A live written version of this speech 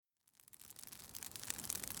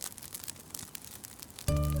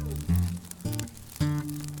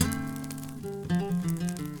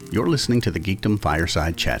You're listening to the Geekdom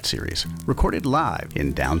Fireside Chat Series, recorded live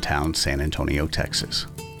in downtown San Antonio, Texas.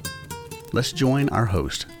 Let's join our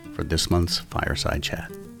host for this month's Fireside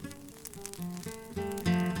Chat.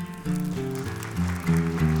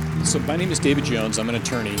 So my name is David Jones. I'm an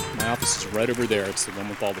attorney. My office is right over there. It's the one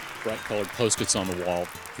with all the bright-colored Post-its on the wall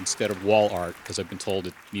instead of wall art, because I've been told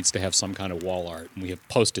it needs to have some kind of wall art, and we have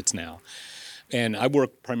Post-its now. And I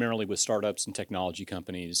work primarily with startups and technology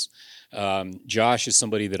companies. Josh is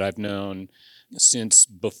somebody that I've known since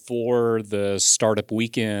before the startup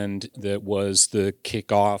weekend that was the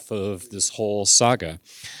kickoff of this whole saga.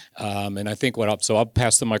 And I think I'll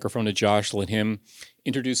pass the microphone to Josh, let him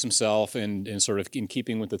introduce himself, and sort of in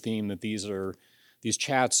keeping with the theme that these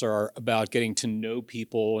chats are about getting to know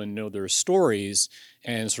people and know their stories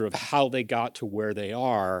and sort of how they got to where they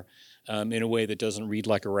are. In a way that doesn't read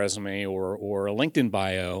like a resume or a LinkedIn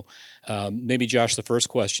bio. Maybe, Josh, the first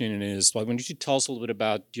question is, why don't you tell us a little bit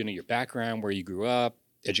about your background, where you grew up,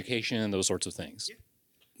 education, those sorts of things?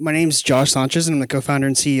 My name's Josh Sanchez, and I'm the co-founder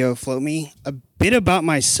and CEO of FloatMe. A bit about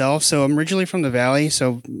myself. So I'm originally from the Valley,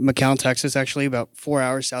 so McAllen, Texas, actually, about 4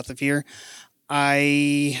 hours south of here.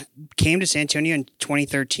 I came to San Antonio in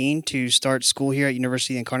 2013 to start school here at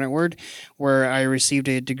University of Incarnate Word, where I received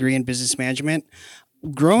a degree in business management.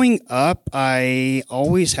 Growing up, I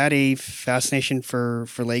always had a fascination for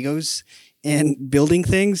Legos and building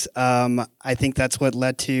things. I think that's what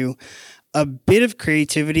led to a bit of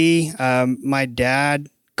creativity. My dad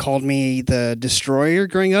called me the destroyer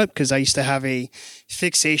growing up because I used to have a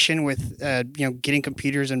fixation with getting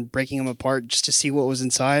computers and breaking them apart just to see what was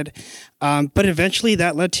inside. But eventually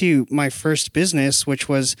that led to my first business, which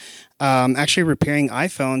was actually repairing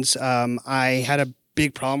iPhones. I had a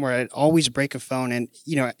big problem where I'd always break a phone, and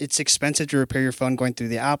it's expensive to repair your phone going through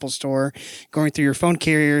the Apple store, going through your phone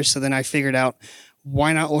carrier. So then I figured out,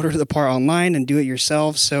 why not order the part online and do it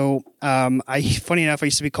yourself? So funny enough, I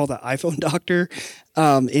used to be called the iPhone doctor.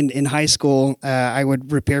 In high school, I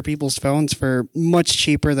would repair people's phones for much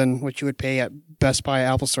cheaper than what you would pay at Best Buy,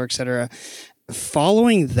 Apple Store, etc.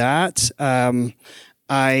 Following that,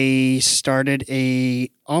 I started a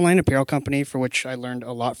online apparel company for which I learned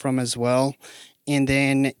a lot from as well. And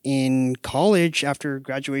then in college, after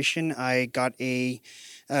graduation, I got a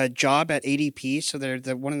job at ADP. So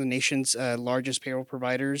they're one of the nation's largest payroll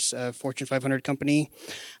providers, Fortune 500 company.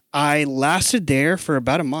 I lasted there for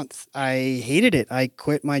about a month. I hated it. I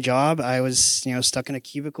quit my job. I was, stuck in a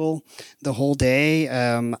cubicle the whole day.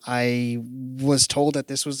 I was told that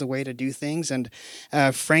this was the way to do things. And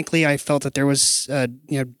frankly, I felt that there was a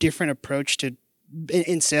different approach to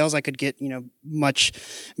in sales. I could get, much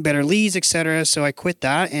better leads, etc. So I quit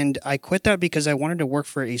that, and I quit that because I wanted to work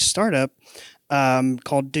for a startup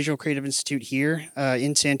called Digital Creative Institute here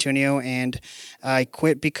in San Antonio, and I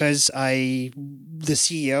quit because the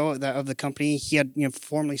CEO of the company, he had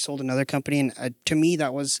formerly sold another company, and to me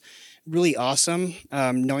that was really awesome,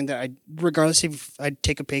 knowing that regardless if I'd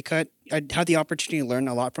take a pay cut, I'd have the opportunity to learn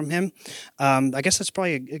a lot from him. I guess that's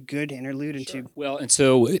probably a good interlude into. Sure. Well, and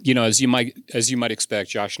so as you might expect,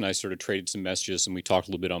 Josh and I sort of traded some messages, and we talked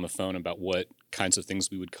a little bit on the phone about what kinds of things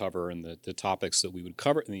we would cover and the topics that we would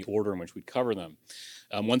cover in the order in which we'd cover them.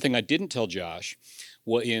 One thing I didn't tell Josh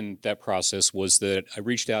in that process was that I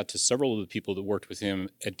reached out to several of the people that worked with him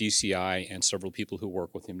at DCI and several people who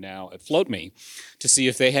work with him now at FloatMe to see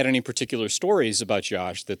if they had any particular stories about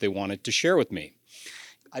Josh that they wanted to share with me.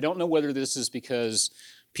 I don't know whether this is because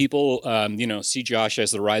people, see Josh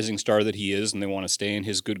as the rising star that he is and they want to stay in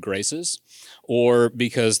his good graces, or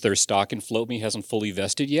because their stock in FloatMe hasn't fully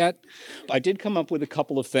vested yet. I did come up with a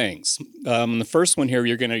couple of things. The first one here,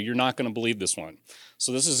 you're not going to believe this one.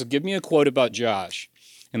 So this is give me a quote about Josh.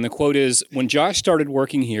 And the quote is, when Josh started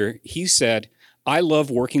working here, he said, "I love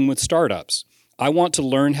working with startups. I want to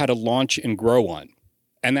learn how to launch and grow one."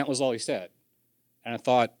 And that was all he said. And I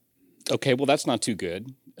thought, okay, well, that's not too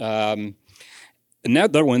good.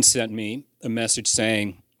 Another one sent me a message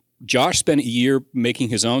saying, Josh spent a year making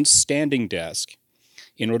his own standing desk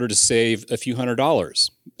in order to save a few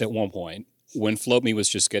 $100s at one point when FloatMe was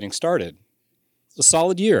just getting started. A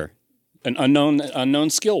solid year. An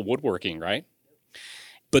unknown skill, woodworking, right?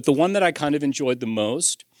 But the one that I kind of enjoyed the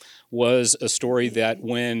most was a story that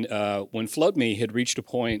when FloatMe had reached a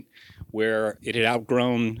point where it had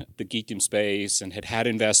outgrown the geekdom space and had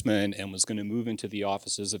investment and was going to move into the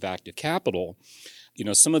offices of Active Capital,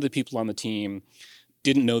 some of the people on the team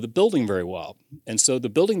didn't know the building very well. And so the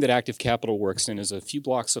building that Active Capital works in is a few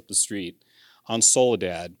blocks up the street on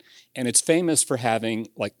Soledad, and it's famous for having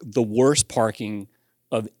the worst parking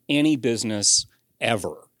of any business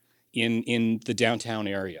ever in the downtown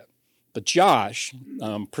area. But Josh,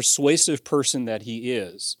 persuasive person that he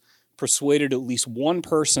is, persuaded at least one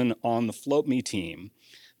person on the Float Me team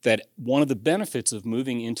that one of the benefits of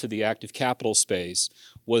moving into the active capital space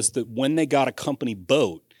was that when they got a company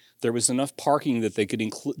boat, there was enough parking that they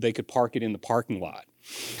could park it in the parking lot.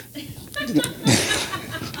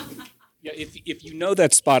 Yeah, if you know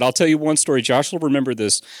that spot, I'll tell you one story. Josh will remember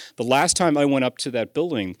this. The last time I went up to that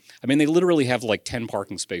building, I mean, they literally have like 10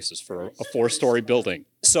 parking spaces for a 4-story building.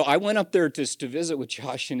 So I went up there to visit with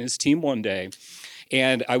Josh and his team one day,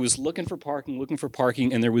 and I was looking for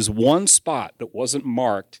parking, and there was one spot that wasn't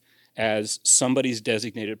marked as somebody's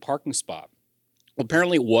designated parking spot. Well,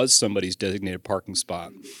 apparently it was somebody's designated parking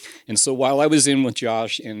spot. And so while I was in with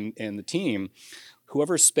Josh and the team,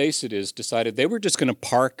 whoever space it is decided they were just going to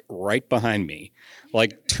park right behind me,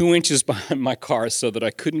 like 2 inches behind my car so that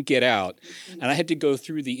I couldn't get out. And I had to go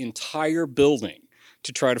through the entire building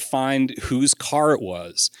to try to find whose car it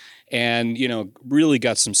was. And, really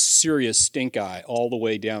got some serious stink eye all the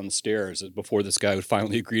way down the stairs before this guy would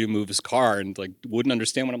finally agree to move his car and wouldn't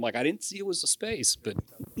understand when I'm like, I didn't see it was a space. But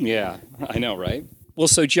yeah, I know, right? Well,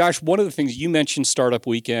 so Josh, one of the things you mentioned Startup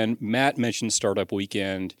Weekend, Matt mentioned Startup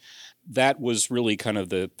Weekend. That was really kind of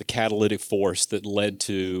the catalytic force that led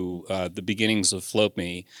to the beginnings of Float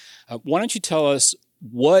Me. Why don't you tell us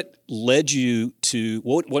what inspired you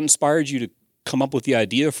to come up with the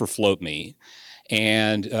idea for Float Me,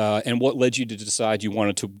 and what led you to decide you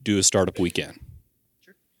wanted to do a Startup Weekend?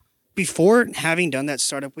 Before having done that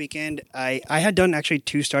Startup Weekend, I had done actually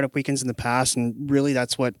 2 Startup Weekends in the past, and really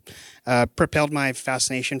that's what propelled my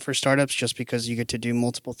fascination for startups, just because you get to do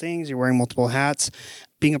multiple things, you're wearing multiple hats.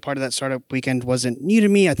 Being a part of that Startup Weekend wasn't new to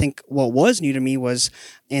me. I think what was new to me was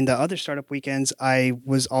in the other Startup Weekends, I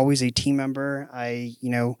was always a team member.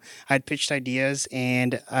 I'd pitched ideas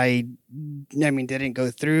and they didn't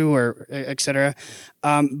go through or et cetera.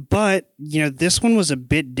 But this one was a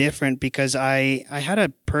bit different because I had a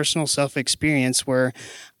personal self-experience where,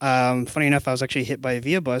 funny enough, I was actually hit by a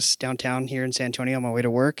Via bus downtown here in San Antonio on my way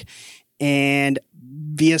to work. And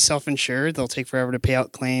Via self-insured, they'll take forever to pay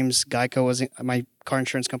out claims. My car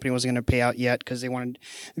insurance company wasn't going to pay out yet because they wanted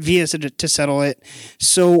Via to settle it.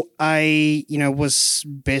 So I, was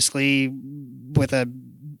basically with a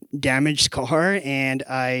damaged car, and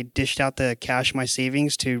I dished out the cash, my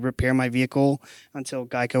savings, to repair my vehicle until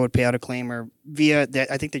Geico would pay out a claim, or Via.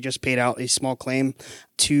 I think they just paid out a small claim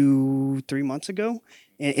 2-3 months ago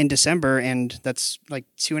in December, and that's like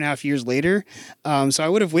 2.5 years later. So I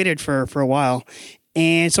would have waited for a while.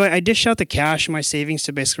 And so I dished out the cash and my savings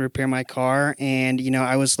to basically repair my car. And,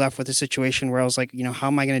 I was left with a situation where I was like, how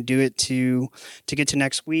am I going to do it to get to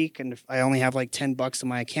next week? And if I only have like $10 in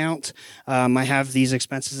my account, I have these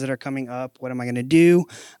expenses that are coming up. What am I going to do?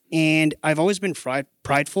 And I've always been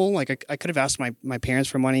prideful. Like I could have asked my parents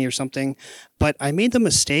for money or something, but I made the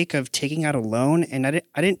mistake of taking out a loan, and I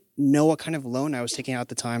didn't know what kind of loan I was taking out at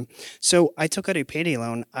the time. So I took out a payday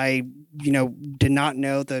loan. I, did not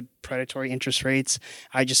know the predatory interest rates.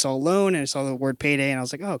 I just saw a loan and I saw the word payday, and I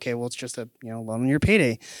was like, oh, okay, well, it's just a loan on your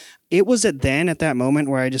payday. It was at that moment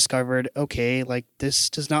where I discovered, okay, like this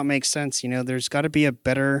does not make sense. There's got to be a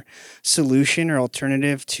better solution or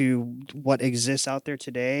alternative to what exists out there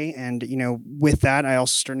today. And, with that, I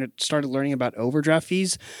also started learning about overdraft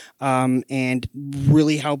fees and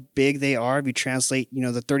really how big they are. If you translate, the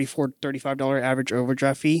 $34, $35 average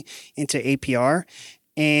overdraft fee into APR.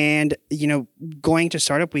 And, going to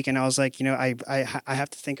Startup Weekend, I was like, I have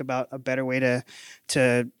to think about a better way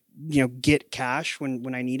to get cash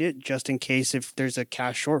when I need it, just in case if there's a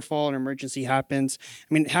cash shortfall, an emergency happens.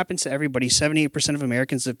 I mean, it happens to everybody. 78% of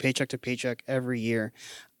Americans live paycheck to paycheck every year.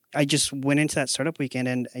 I just went into that Startup Weekend,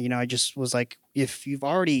 and I just was like, if you've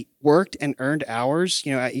already worked and earned hours,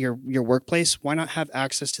 at your workplace, why not have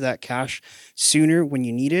access to that cash sooner when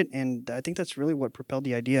you need it? And I think that's really what propelled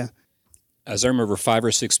the idea. As I remember, 5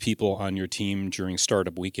 or 6 people on your team during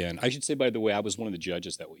Startup Weekend. I should say, by the way, I was one of the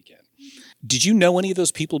judges that weekend. Did you know any of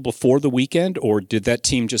those people before the weekend, or did that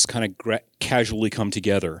team just kind of casually come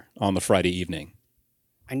together on the Friday evening?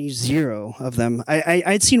 I knew 0 of them.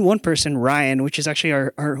 I'd seen one person, Ryan, which is actually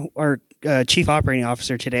our chief operating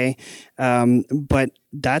officer today, but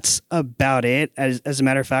that's about it. As a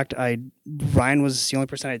matter of fact, Ryan was the only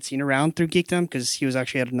person I'd seen around through Geekdom, because he was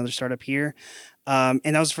actually at another startup here. And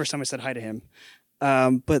that was the first time I said hi to him.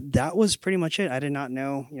 But that was pretty much it. I did not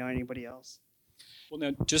know, anybody else. Well,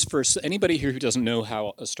 now, just for anybody here who doesn't know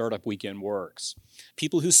how a Startup Weekend works,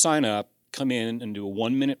 people who sign up come in and do a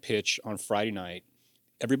 1-minute pitch on Friday night.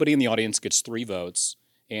 Everybody in the audience gets 3 votes,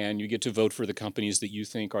 and you get to vote for the companies that you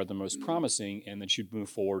think are the most promising and that should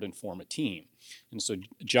move forward and form a team. And so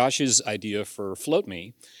Josh's idea for Float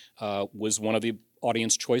Me was one of the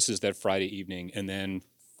audience choices that Friday evening, and then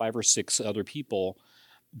 5 or 6 other people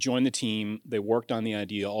joined the team. They worked on the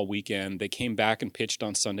idea all weekend. They came back and pitched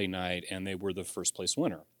on Sunday night, and they were the first place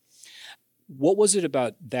winner. What was it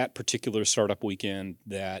about that particular startup weekend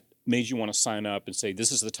that made you want to sign up and say,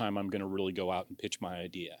 this is the time I'm going to really go out and pitch my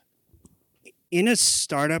idea? In a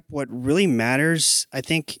startup, what really matters, I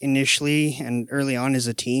think, initially and early on, is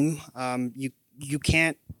a team. You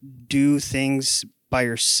can't do things by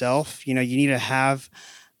yourself. You need to have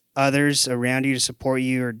others around you to support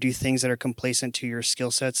you or do things that are complacent to your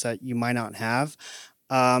skill sets that you might not have.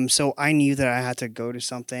 So I knew that I had to go to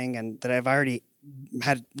something and that I've already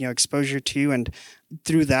had exposure to, and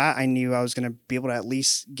through that I knew I was going to be able to at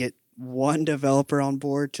least get one developer on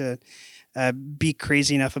board to be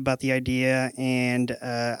crazy enough about the idea. And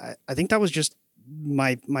I think that was just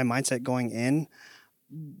my mindset going in.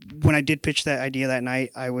 When I did pitch that idea that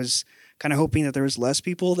night, I was kind of hoping that there was less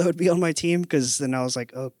people that would be on my team, because then I was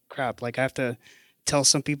like, oh crap, like I have to tell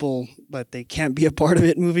some people that they can't be a part of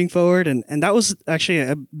it moving forward. And that was actually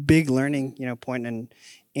a big learning point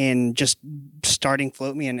in just starting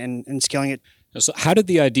FloatMe and scaling it. So how did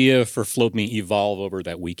the idea for FloatMe evolve over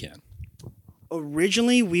that weekend?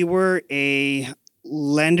 Originally, we were a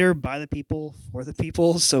lender by the people for the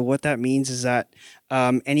people. So what that means is that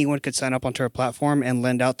anyone could sign up onto our platform and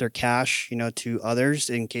lend out their cash, to others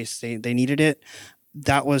in case they needed it.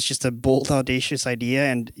 That was just a bold, audacious idea,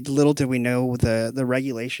 and little did we know the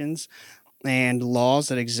regulations and laws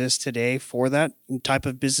that exist today for that type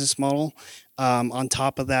of business model. On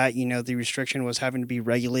top of that, the restriction was having to be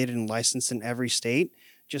regulated and licensed in every state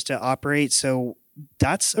just to operate. So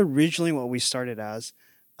that's originally what we started as,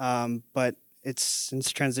 but it's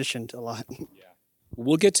since transitioned a lot. Yeah.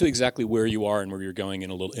 We'll get to exactly where you are and where you're going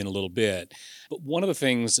in a little bit. But one of the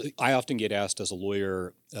things I often get asked as a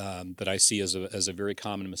lawyer that I see as a very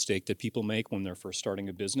common mistake that people make when they're first starting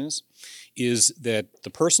a business is that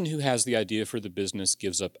the person who has the idea for the business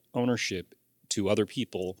gives up ownership to other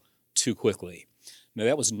people too quickly. Now,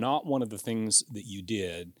 that was not one of the things that you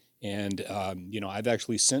did. And, I've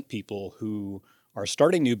actually sent people who are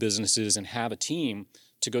starting new businesses and have a team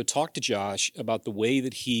to go talk to Josh about the way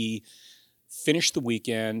that he finished the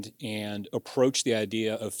weekend and approached the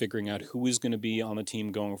idea of figuring out who is going to be on the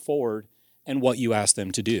team going forward and what you asked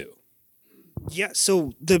them to do. Yeah,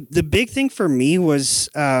 so the big thing for me was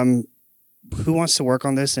who wants to work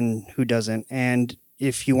on this and who doesn't. And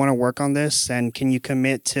if you want to work on this, then can you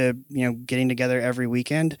commit to getting together every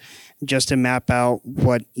weekend just to map out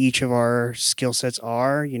what each of our skill sets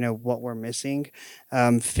are, what we're missing,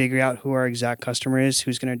 figure out who our exact customer is,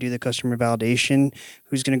 who's going to do the customer validation,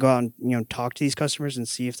 who's going to go out and talk to these customers and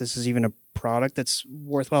see if this is even a product that's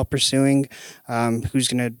worthwhile pursuing, who's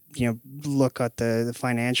going to look at the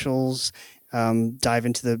financials, dive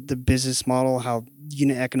into the business model, how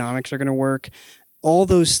unit economics are going to work, all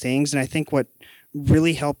those things. And I think what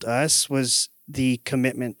really helped us was the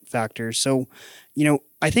commitment factor. So,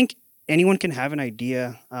 I think anyone can have an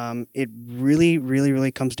idea. It really, really,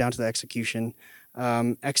 really comes down to the execution.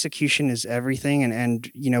 Execution is everything.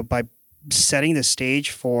 And by setting the stage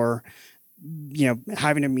for,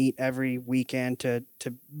 having to meet every weekend to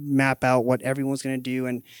map out what everyone's going to do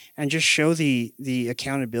and just show the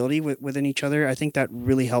accountability within each other. I think that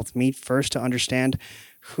really helped me first to understand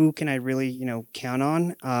who can I really, count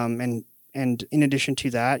on. And in addition to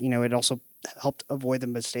that, it also helped avoid the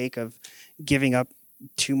mistake of giving up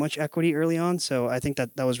too much equity early on. So I think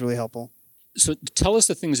that was really helpful. So tell us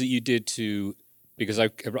the things that you did because I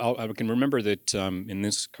can remember that in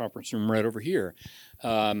this conference room right over here,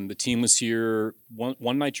 the team was here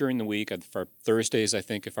one night during the week, for Thursdays, I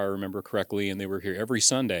think, if I remember correctly, and they were here every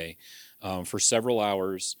Sunday for several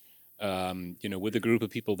hours, with a group of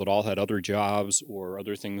people that all had other jobs or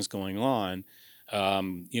other things going on.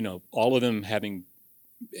 All of them having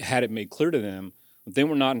had it made clear to them that they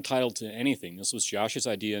were not entitled to anything. This was Josh's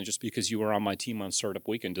idea, and just because you were on my team on Startup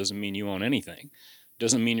Weekend doesn't mean you own anything.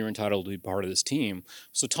 Doesn't mean you're entitled to be part of this team.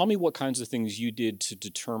 So tell me what kinds of things you did to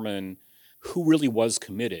determine who really was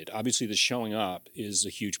committed. Obviously, the showing up is a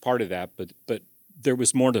huge part of that, but there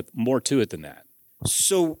was more to it than that.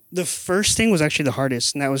 So the first thing was actually the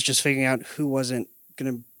hardest, and that was just figuring out who wasn't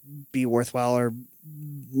going to be worthwhile or,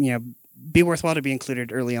 be worthwhile to be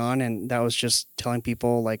included early on. And that was just telling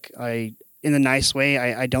people, in a nice way,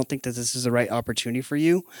 I don't think that this is the right opportunity for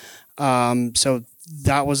you. So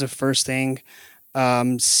that was the first thing.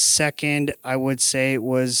 Second, I would say it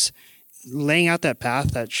was laying out that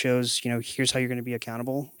path that shows, here's how you're going to be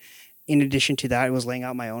accountable. In addition to that, it was laying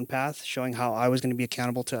out my own path, showing how I was going to be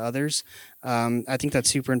accountable to others. I think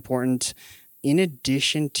that's super important. In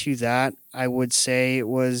addition to that, I would say it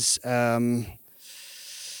was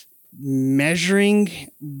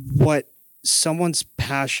measuring what someone's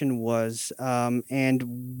passion was,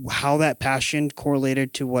 and how that passion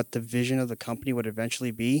correlated to what the vision of the company would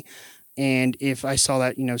eventually be. And if I saw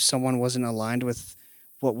that, someone wasn't aligned with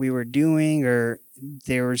what we were doing, or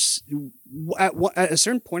there was at a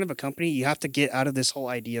certain point of a company, you have to get out of this whole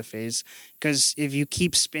idea phase, because if you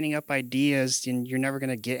keep spinning up ideas, then you're never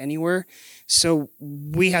going to get anywhere. So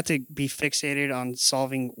we had to be fixated on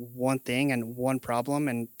solving one thing and one problem,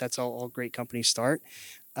 and that's all great companies start.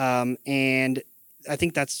 And I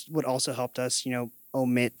think that's what also helped us,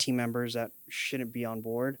 omit team members that shouldn't be on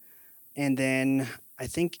board. And then I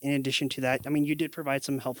think in addition to that, you did provide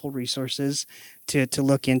some helpful resources to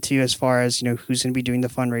look into, as far as, who's going to be doing the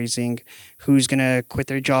fundraising, who's going to quit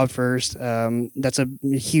their job first. That's a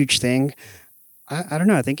huge thing. I don't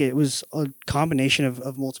know. I think it was a combination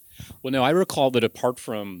of multiple. Well, now I recall that apart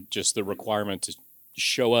from just the requirement to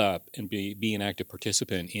show up and be an active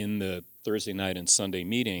participant in the Thursday night and Sunday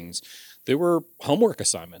meetings, there were homework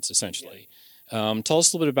assignments essentially. Tell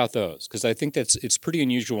us a little bit about those, because I think it's pretty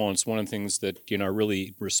unusual, and it's one of the things that I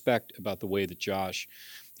really respect about the way that Josh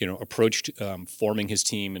approached forming his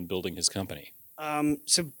team and building his company.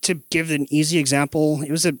 So to give an easy example, it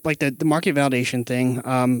was like the market validation thing.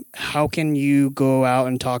 How can you go out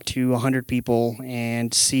and talk to 100 people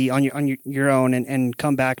and see on your own, and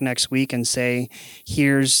come back next week and say,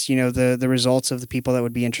 here's the results of the people that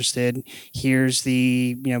would be interested. Here's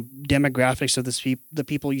the demographics of the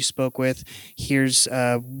people you spoke with. Here's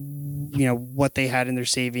what they had in their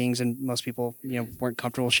savings, and most people weren't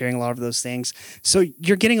comfortable sharing a lot of those things. So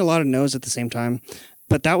you're getting a lot of no's at the same time.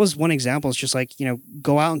 But that was one example. It's just like,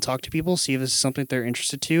 go out and talk to people, see if this is something they're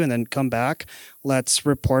interested to, and then come back. Let's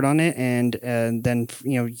report on it, and then,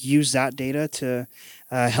 use that data to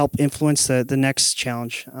help influence the next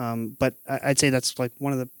challenge. But I'd say that's like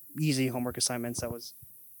one of the easy homework assignments that was.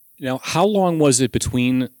 Now, how long was it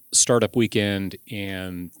between Startup Weekend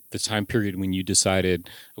and the time period when you decided,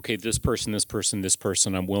 okay, this person,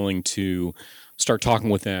 I'm willing to start talking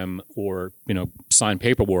with them, or sign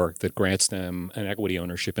paperwork that grants them an equity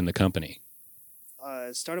ownership in the company?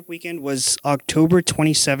 Startup Weekend was October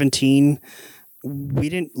 2017. We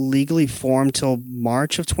didn't legally form till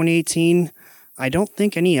March of 2018. I don't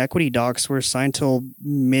think any equity docs were signed till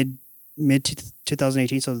mid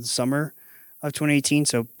 2018, so the summer of 2018.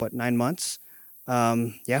 So, 9 months.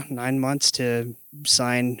 9 months to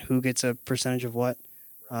sign who gets a percentage of what.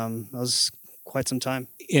 That was quite some time.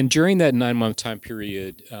 And during that 9-month time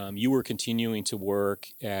period, you were continuing to work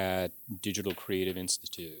at Digital Creative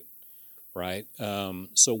Institute, right?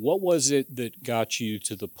 So what was it that got you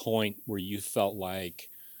to the point where you felt like,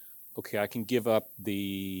 okay, I can give up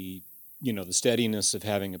the steadiness of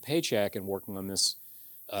having a paycheck and working on this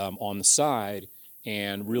on the side,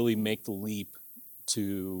 and really make the leap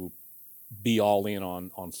to be all in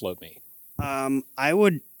on FloatMe? I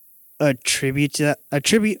would attribute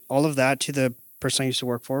all of that to the person I used to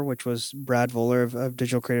work for, which was Brad Voller of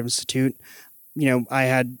Digital Creative Institute. I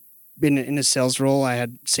had been in a sales role. I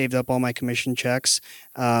had saved up all my commission checks.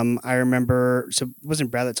 I remember, so it wasn't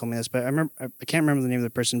Brad that told me this, but I can't remember the name of the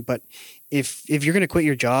person, but if you're going to quit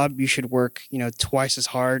your job, you should work, twice as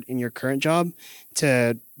hard in your current job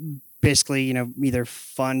to basically, either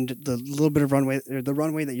fund the little bit of runway, or the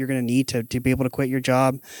runway that you're going to need to be able to quit your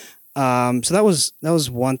job. So that was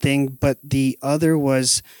one thing, but the other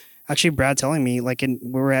was actually Brad telling me, like, we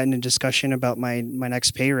were in a discussion about my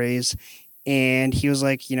next pay raise, and he was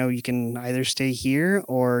like, you can either stay here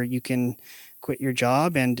or you can quit your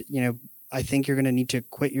job, and I think you're going to need to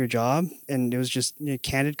quit your job. And it was just a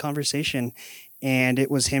candid conversation, and it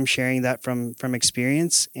was him sharing that from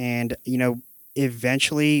experience. And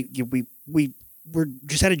eventually we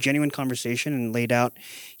just had a genuine conversation and laid out,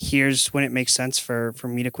 here's when it makes sense for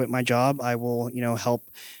me to quit my job. I will, help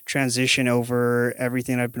transition over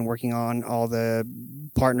everything I've been working on, all the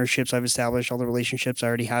partnerships I've established, all the relationships I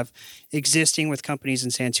already have existing with companies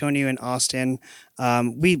in San Antonio and Austin.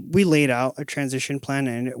 We laid out a transition plan,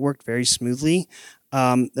 and it worked very smoothly.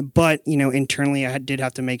 But internally, I did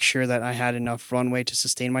have to make sure that I had enough runway to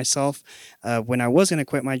sustain myself when I was going to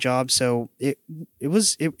quit my job. So it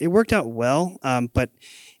worked out well, but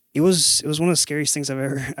it was one of the scariest things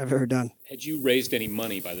I've ever done. Had you raised any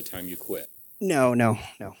money by the time you quit? No.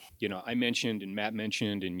 I mentioned, and Matt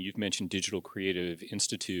mentioned, and you've mentioned Digital Creative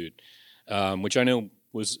Institute, which I know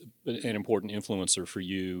was an important influencer for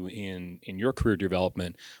you in your career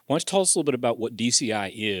development. Why don't you tell us a little bit about what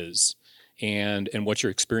DCI is, and what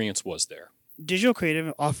your experience was there? Digital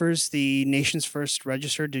Creative offers the nation's first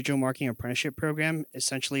registered digital marketing apprenticeship program.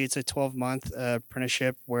 Essentially, it's a 12-month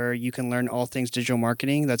apprenticeship where you can learn all things digital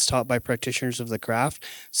marketing that's taught by practitioners of the craft.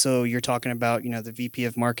 So you're talking about, the VP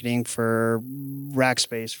of marketing for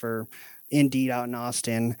Rackspace, for Indeed out in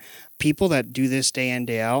Austin, people that do this day in,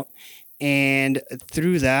 day out. And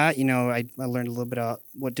through that, I learned a little bit about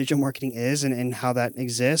what digital marketing is and how that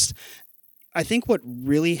exists. I think what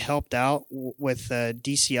really helped out with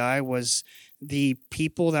DCI was the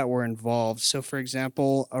people that were involved. So, for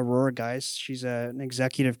example, Aurora Geis, she's an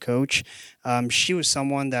executive coach. She was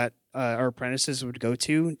someone that our apprentices would go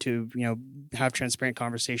to have transparent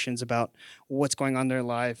conversations about what's going on in their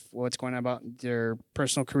life, what's going on about their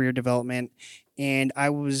personal career development. And I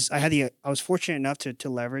was fortunate enough to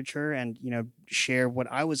leverage her and share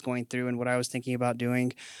what I was going through and what I was thinking about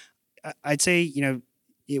doing. I'd say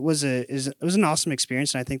it was an awesome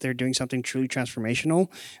experience, and I think they're doing something truly transformational,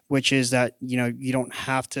 which is that you don't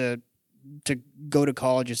have to go to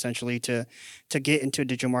college essentially to get into a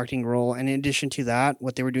digital marketing role. And in addition to that,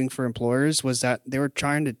 what they were doing for employers was that they were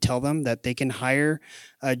trying to tell them that they can hire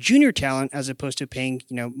junior talent as opposed to paying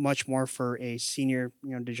much more for a senior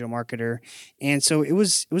digital marketer. And so it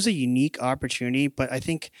was a unique opportunity, but I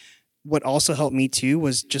think what also helped me too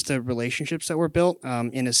was just the relationships that were built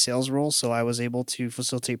in a sales role. So I was able to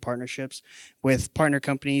facilitate partnerships with partner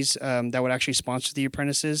companies that would actually sponsor the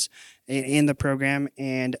apprentices in the program.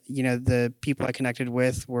 And, the people I connected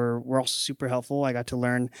with were also super helpful. I got to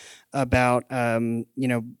learn about, an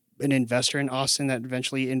investor in Austin that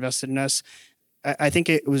eventually invested in us. I think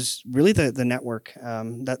it was really the network.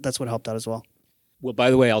 That's what helped out as well. Well,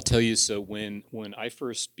 by the way, I'll tell you, so when I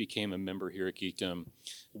first became a member here at Geekdom,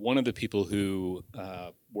 one of the people who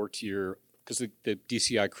worked here, because the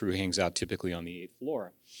DCI crew hangs out typically on the 8th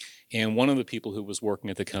floor, and one of the people who was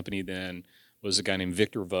working at the company then was a guy named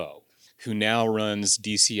Victor Vo, who now runs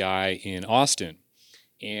DCI in Austin.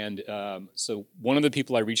 And so one of the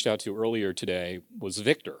people I reached out to earlier today was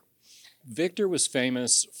Victor. Victor was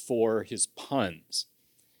famous for his puns.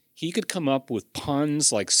 He could come up with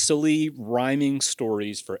puns, like silly rhyming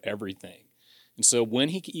stories for everything. And so when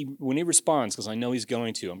he responds, because I know he's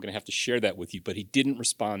going to, I'm going to have to share that with you, but he didn't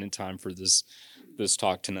respond in time for this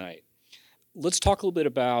talk tonight. Let's talk a little bit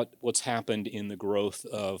about what's happened in the growth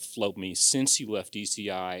of FloatMe since you left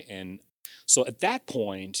DCI. And so at that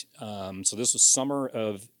point, so this was summer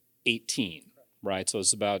of 18, right? So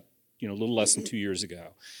it's about a little less than 2 years ago.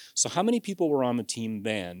 So how many people were on the team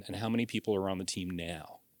then, and how many people are on the team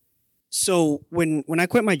now? So when I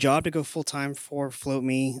quit my job to go full time for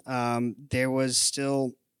FloatMe, there was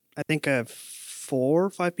still, I think, 4 or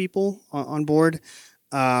 5 people on board.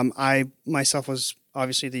 I myself was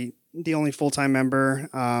obviously the only full time member.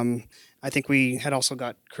 I think we had also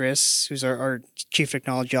got Chris, who's our chief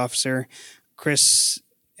technology officer. Chris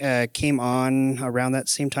came on around that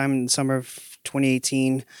same time in the summer of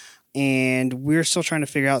 2018. And we were still trying to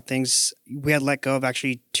figure out things. We had let go of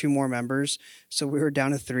actually 2 more members, so we were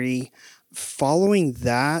down to 3. Following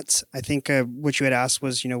that, I think what you had asked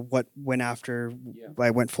was, what went after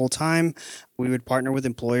I went full time. We would partner with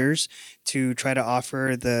employers to try to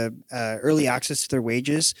offer the early access to their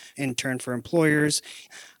wages in turn for employers.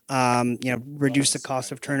 Reduce the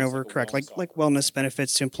cost of turnover, correct, like wellness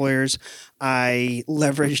benefits to employers. I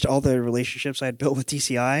leveraged all the relationships I had built with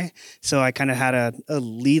DCI. So I kind of had a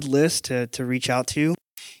lead list to reach out to.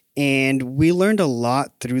 And we learned a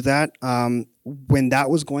lot through that. When that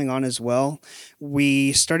was going on as well,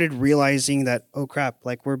 we started realizing that, oh crap,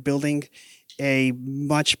 like we're building a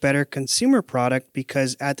much better consumer product,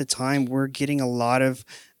 because at the time we're getting a lot of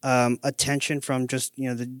attention from just,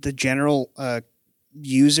 the general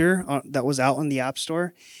user that was out on the App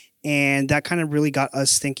Store. And that kind of really got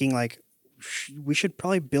us thinking, like, we should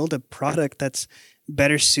probably build a product that's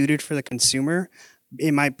better suited for the consumer.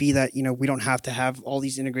 It might be that, we don't have to have all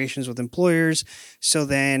these integrations with employers. So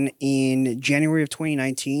then in January of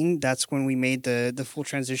 2019, that's when we made the full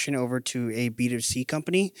transition over to a B2C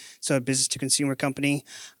company, so a business to consumer company.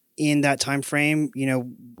 In that time frame,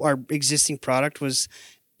 our existing product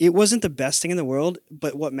it wasn't the best thing in the world,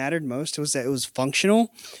 but what mattered most was that it was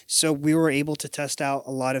functional. So we were able to test out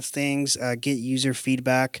a lot of things, get user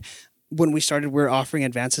feedback. When we started, we were offering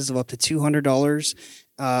advances of up to $200.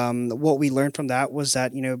 What we learned from that was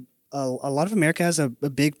that, a lot of America has a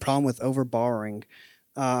big problem with overborrowing.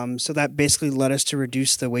 So that basically led us to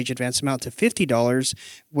reduce the wage advance amount to $50,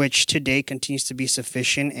 which today continues to be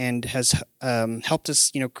sufficient and has helped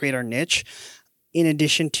us, create our niche. In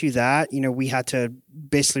addition to that, we had to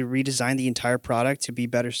basically redesign the entire product to be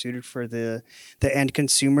better suited for the end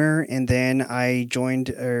consumer. And then I joined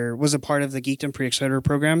or was a part of the Geekdom Pre-Accelerator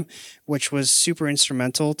program, which was super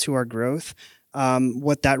instrumental to our growth.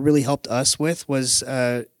 What that really helped us with was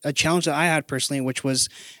a challenge that I had personally, which was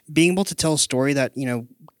being able to tell a story that,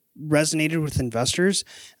 resonated with investors.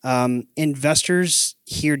 Investors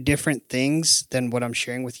hear different things than what I'm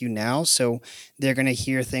sharing with you now. So they're going to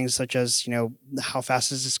hear things such as, how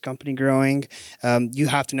fast is this company growing? You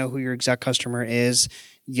have to know who your exact customer is.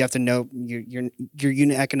 You have to know your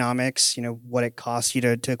unit economics, what it costs you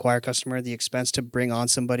to acquire a customer, the expense to bring on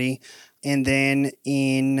somebody. And then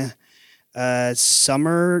in the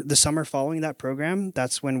summer following that program,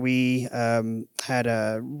 that's when we had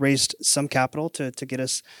raised some capital to get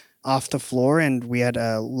us off the floor, and we had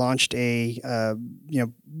launched a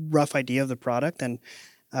rough idea of the product, and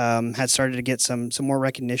had started to get some more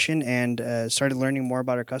recognition, and started learning more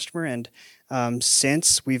about our customer. And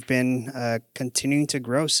since we've been continuing to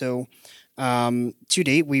grow. So to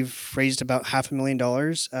date, we've raised about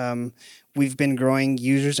 $500,000. We've been growing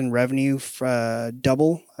users and revenue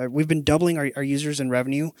double. We've been doubling our users and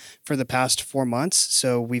revenue for the past 4 months.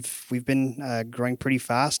 So we've been growing pretty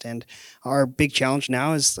fast. And our big challenge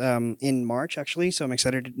now is in March, actually. So I'm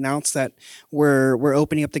excited to announce that we're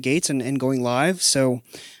opening up the gates and going live. So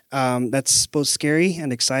that's both scary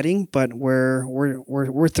and exciting, but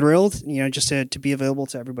we're thrilled, just to be available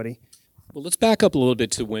to everybody. Well, let's back up a little bit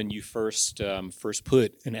to when you first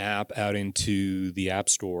put an app out into the App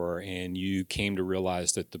Store, and you came to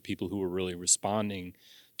realize that the people who were really responding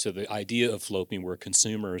to the idea of FloatMe were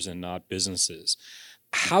consumers and not businesses.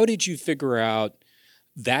 How did you figure out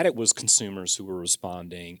that it was consumers who were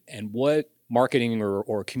responding, and what marketing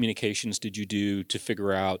or communications did you do to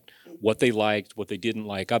figure out what they liked, what they didn't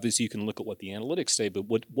like? Obviously, you can look at what the analytics say, but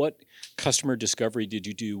what customer discovery did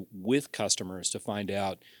you do with customers to find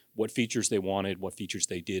out what features they wanted, what features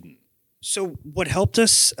they didn't? So what helped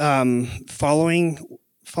us following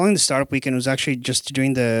the startup weekend was actually just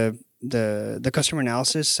doing the customer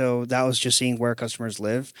analysis. So that was just seeing where customers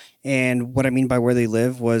live. And what I mean by where they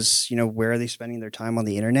live was, where are they spending their time on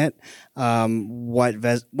the internet? What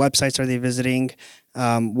websites are they visiting?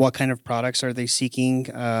 What kind of products are they seeking?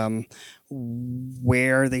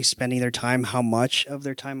 Where are they spending their time? How much of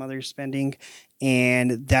their time are they spending?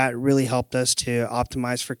 And that really helped us to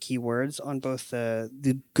optimize for keywords on both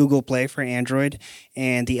the Google Play for Android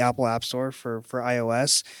and the Apple App Store for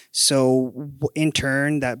iOS. So in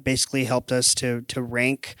turn, that basically helped us to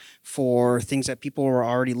rank for things that people were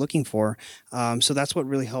already looking for. So that's what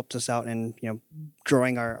really helped us out in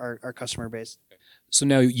growing our customer base. So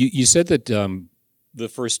now you said that the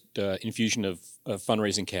first infusion of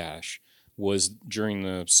fundraising cash was during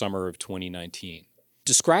the summer of 2019.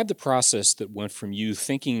 Describe the process that went from you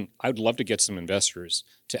thinking, I'd love to get some investors,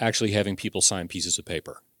 to actually having people sign pieces of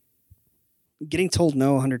paper. Getting told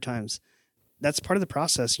no 100 times. That's part of the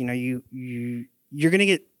process. You're going to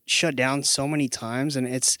get shut down so many times. And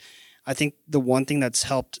I think the one thing that's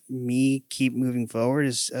helped me keep moving forward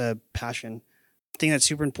is passion. The thing that's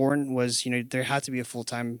super important was, there had to be a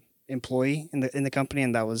full-time employee in the company,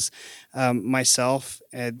 and that was myself.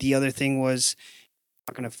 The other thing was,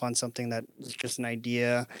 not going to fund something that was just an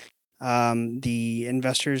idea. The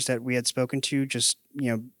investors that we had spoken to just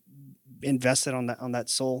invested on that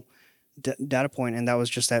sole data point, and that was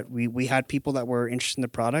just that we had people that were interested in the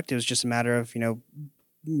product. It was just a matter of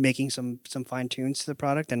making some fine tunes to the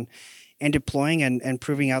product and deploying and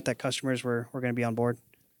proving out that customers were going to be on board.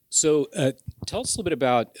 So tell us a little bit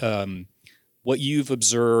about what you've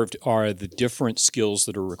observed are the different skills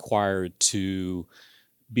that are required to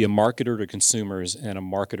be a marketer to consumers and a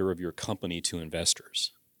marketer of your company to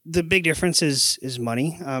investors. The big difference is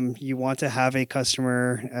money. You want to have a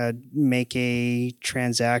customer make a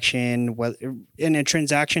transaction, and a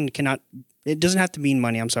transaction it doesn't have to mean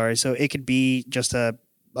money. I'm sorry. So it could be just a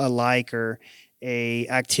like or a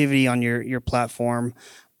activity on your platform.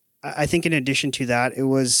 I think in addition to that, it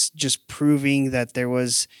was just proving that there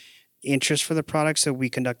was interest for the product. So we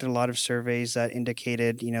conducted a lot of surveys that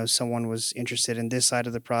indicated, someone was interested in this side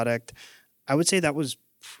of the product. I would say that was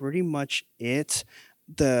pretty much it.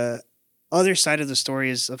 The other side of the story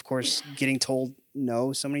is, of course, getting told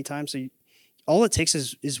no so many times. So all it takes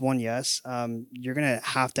is one yes. You're going to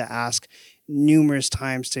have to ask numerous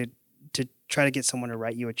times to try to get someone to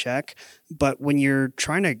write you a check. But when you're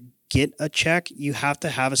trying to get a check, you have to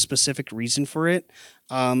have a specific reason for it.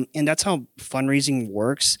 And that's how fundraising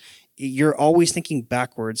works. You're always thinking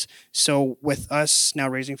backwards. So with us now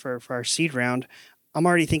raising for our seed round, I'm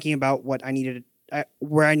already thinking about what I needed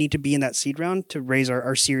where I need to be in that seed round to raise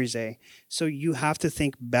our Series A. So you have to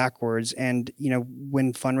think backwards. And,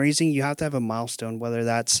 when fundraising, you have to have a milestone, whether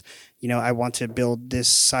that's, I want to build this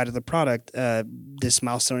side of the product. This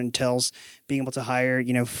milestone entails being able to hire,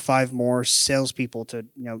 5 more salespeople to,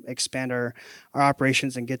 expand our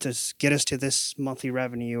operations and get us to this monthly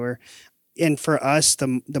revenue. And for us,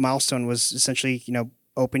 the milestone was essentially,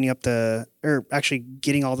 opening up actually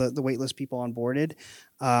getting all the waitlist people onboarded.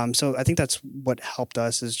 So I think that's what helped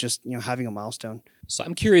us is just, having a milestone. So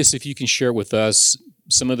I'm curious if you can share with us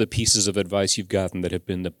some of the pieces of advice you've gotten that have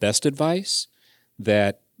been the best advice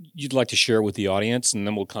that you'd like to share with the audience, and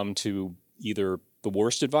then we'll come to either the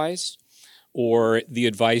worst advice or the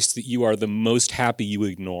advice that you are the most happy you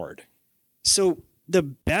ignored. So the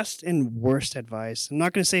best and worst advice, I'm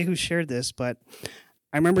not going to say who shared this, but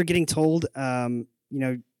I remember getting told,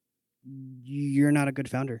 you're not a good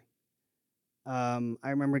founder. I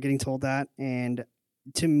remember getting told that. And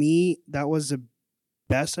to me, that was the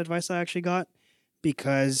best advice I actually got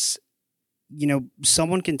because,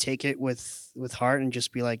 someone can take it with heart and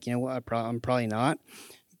just be like, you know what, I'm probably not.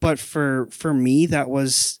 But for me, that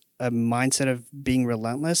was a mindset of being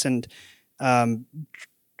relentless and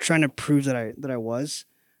trying to prove that I was.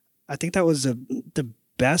 I think that was the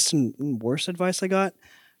best and worst advice I got.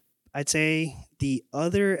 I'd say the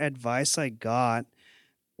other advice I got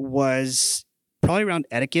was probably around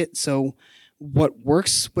etiquette. So what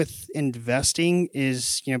works with investing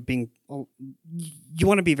is, you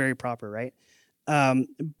want to be very proper, right?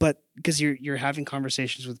 But because you're having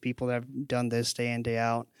conversations with people that have done this day in, day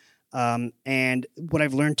out. And what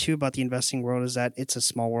I've learned too about the investing world is that it's a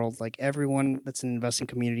small world. Like everyone that's in the investing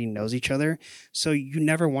community knows each other. So you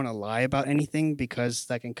never want to lie about anything because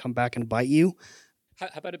that can come back and bite you. How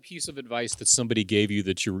about a piece of advice that somebody gave you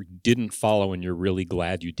that you didn't follow and you're really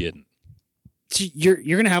glad you didn't? You're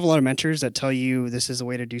going to have a lot of mentors that tell you this is a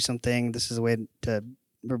way to do something. This is a way to.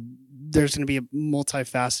 There's going to be a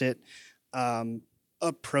multifaceted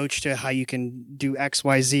approach to how you can do X,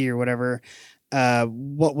 Y, Z, or whatever.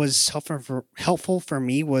 What was helpful for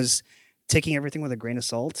me was taking everything with a grain of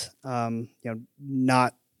salt.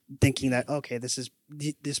 Not thinking that okay,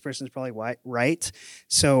 this person is probably right.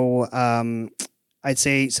 So I'd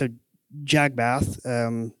say so. Jag Bath,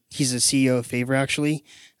 he's the CEO of Favor actually,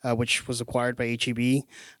 which was acquired by HEB.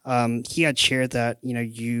 He had shared that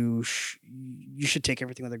you should take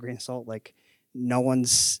everything with a grain of salt. Like no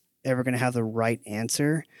one's ever going to have the right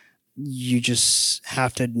answer. You just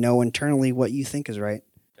have to know internally what you think is right.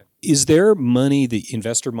 Is there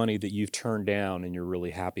investor money that you've turned down and you're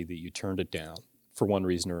really happy that you turned it down for one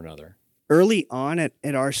reason or another? Early on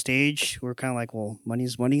at our stage, we're kind of like, well,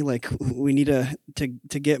 money's money. Like we need to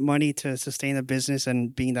get money to sustain the business.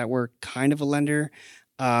 And being that we're kind of a lender,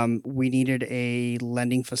 we needed a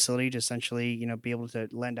lending facility to essentially, be able to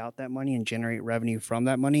lend out that money and generate revenue from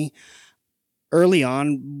that money. Early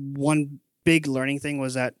on, one big learning thing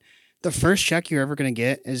was that the first check you're ever going to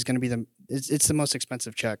get is going to be it's the most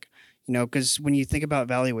expensive check, because when you think about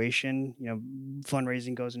valuation,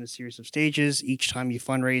 fundraising goes in a series of stages. Each time you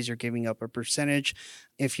fundraise, you're giving up a percentage.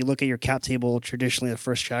 If you look at your cap table, traditionally the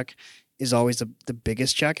first check is always the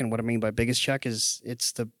biggest check. And what I mean by biggest check is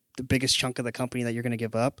it's the biggest chunk of the company that you're going to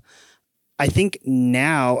give up. I think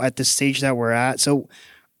now at the stage that we're at, so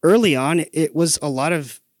early on, it was a lot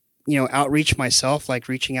of outreach myself, like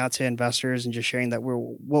reaching out to investors and just sharing that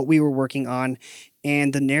what we were working on.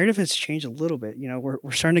 And the narrative has changed a little bit.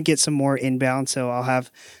 We're starting to get some more inbound. So I'll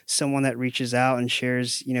have someone that reaches out and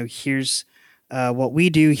shares, here's what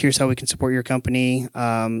we do. Here's how we can support your company.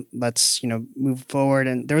 Let's, move forward.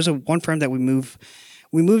 And there was one firm that we moved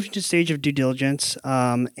into stage of due diligence.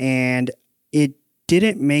 And it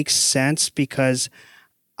didn't make sense because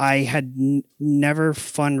I had never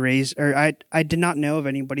fundraised, or I did not know of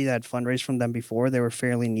anybody that had fundraised from them before. They were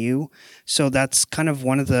fairly new. So that's kind of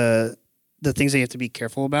one of the things that you have to be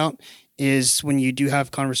careful about is when you do have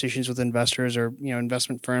conversations with investors or,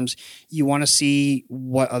 investment firms, you want to see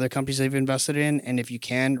what other companies they've invested in. And if you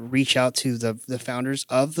can, reach out to the founders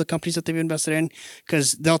of the companies that they've invested in,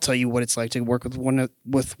 because they'll tell you what it's like to work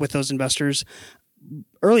with those investors.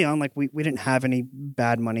 Early on, like we didn't have any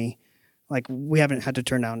bad money. Like we haven't had to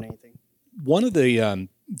turn down anything. One of the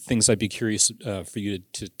things I'd be curious for you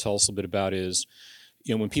to tell us a bit about is,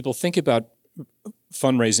 when people think about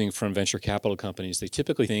fundraising from venture capital companies, they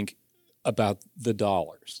typically think about the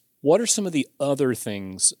dollars. What are some of the other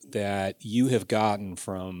things that you have gotten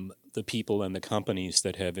from the people and the companies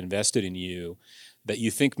that have invested in you that you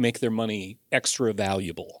think make their money extra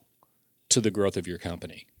valuable to the growth of your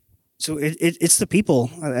company? So it's the people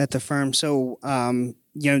at the firm. So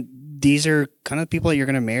these are kind of people that you're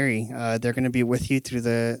going to marry. They're going to be with you through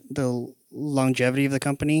the longevity of the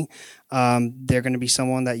company. They're going to be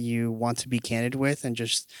someone that you want to be candid with and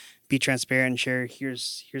just be transparent and share.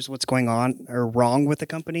 Here's what's going on or wrong with the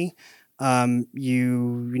company.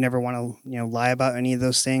 You never want to lie about any of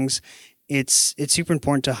those things. It's super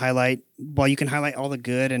important to highlight. While you can highlight all the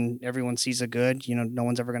good and everyone sees the good, no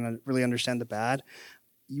one's ever going to really understand the bad.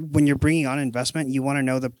 When you're bringing on investment, you want to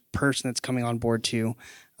know the person that's coming on board too,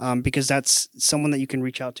 because that's someone that you can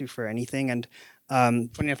reach out to for anything. And funny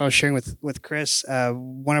enough, I was sharing with Chris,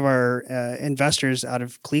 one of our investors out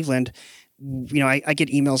of Cleveland. I get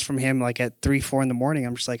emails from him like at 3-4 in the morning.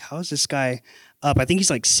 I'm just like, how is this guy up? I think he's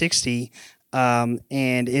like 60, and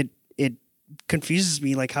it confuses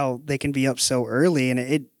me like how they can be up so early, and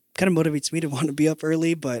it kind of motivates me to want to be up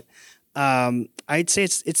early, but. I'd say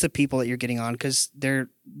it's the people that you're getting on because they're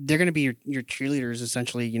going to be your cheerleaders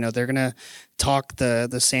essentially. They're going to talk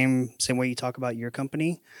the same way you talk about your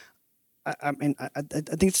company. I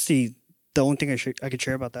think it's the only thing I could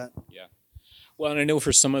share about that. Yeah. Well, and I know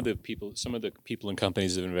for some of the people and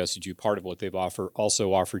companies that have invested you, part of what they've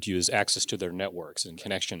also offered you is access to their networks and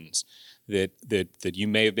connections that you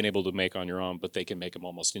may have been able to make on your own, but they can make them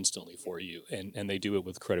almost instantly for you, and they do it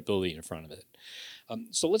with credibility in front of it.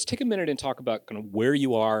 So let's take a minute and talk about kind of where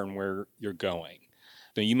you are and where you're going.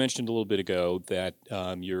 Now, you mentioned a little bit ago that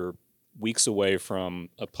you're weeks away from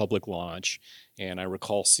a public launch, and I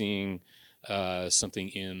recall seeing something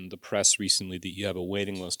in the press recently that you have a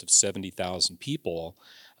waiting list of 70,000 people.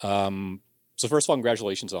 So first of all,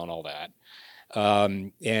 congratulations on all that.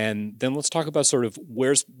 And then let's talk about sort of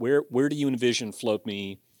where do you envision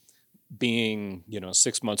FloatMe being,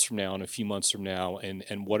 6 months from now and a few months from now,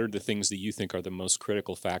 and what are the things that you think are the most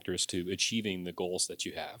critical factors to achieving the goals that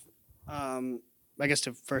you have? I guess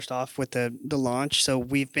to first off with the launch. So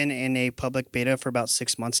we've been in a public beta for about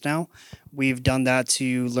 6 months now. We've done that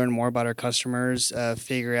to learn more about our customers,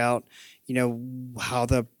 figure out, how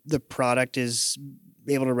the product is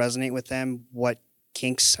able to resonate with them, what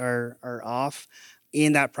kinks are off.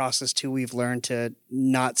 In that process too, we've learned to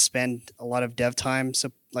not spend a lot of dev time.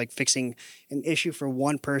 So like fixing an issue for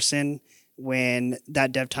one person when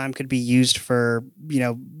that dev time could be used for,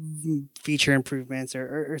 feature improvements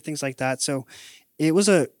or things like that. So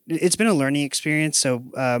it's been a learning experience. So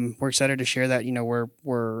we're excited to share that,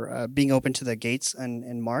 we're being open to the gates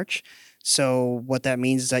in March. So what that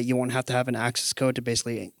means is that you won't have to have an access code to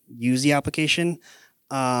basically use the application.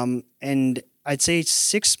 And I'd say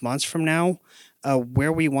 6 months from now,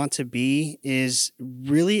 where we want to be is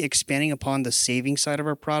really expanding upon the saving side of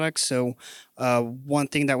our product. So one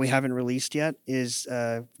thing that we haven't released yet is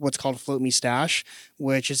what's called FloatMe Stash,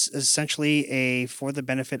 which is essentially a for the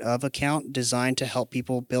benefit of account designed to help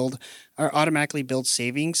people build or automatically build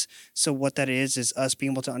savings. So what that is us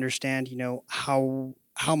being able to understand,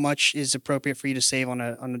 how much is appropriate for you to save on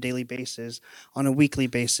a daily basis, on a weekly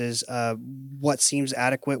basis, what seems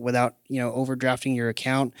adequate without, overdrafting your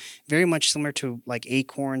account. Very much similar to like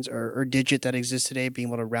Acorns or Digit that exists today, being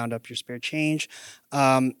able to round up your spare change.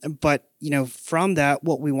 But, from that,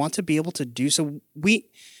 what we want to be able to do, so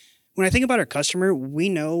when I think about our customer, we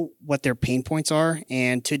know what their pain points are,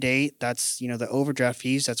 and to date, that's the overdraft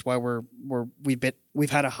fees. That's why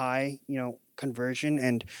we've had a high conversion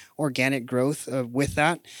and organic growth with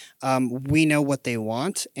that. We know what they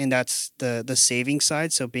want, and that's the savings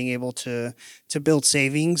side. So being able to build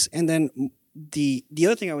savings, and then the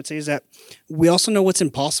other thing I would say is that we also know what's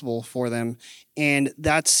impossible for them, and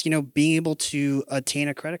that's being able to attain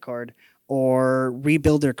a credit card or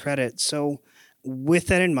rebuild their credit. So with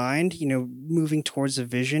that in mind, moving towards the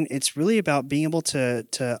vision, it's really about being able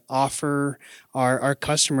to offer our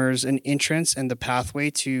customers an entrance and the pathway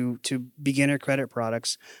to beginner credit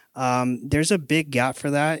products. There's a big gap for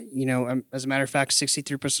that. As a matter of fact,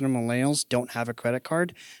 63% of millennials don't have a credit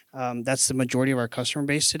card. That's the majority of our customer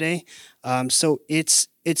base today. So it's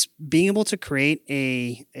being able to create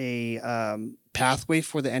a pathway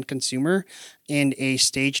for the end consumer in a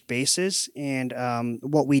staged basis. And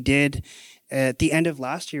what we did at the end of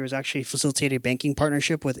last year was actually facilitate a banking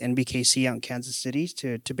partnership with NBKC out in Kansas City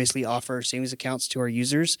to basically offer savings accounts to our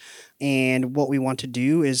users. And what we want to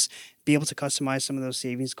do is be able to customize some of those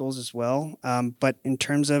savings goals as well. But in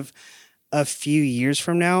terms of a few years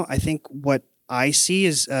from now, I think what I see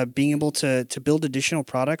is being able to build additional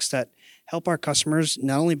products that help our customers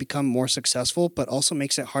not only become more successful, but also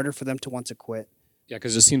makes it harder for them to want to quit. Yeah,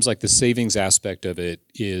 because it seems like the savings aspect of it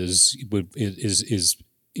is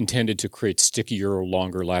intended to create stickier or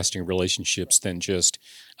longer lasting relationships than just,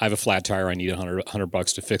 I have a flat tire, I need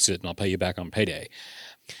 $100 to fix it, and I'll pay you back on payday.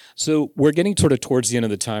 So we're getting sort of towards the end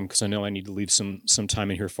of the time because I know I need to leave some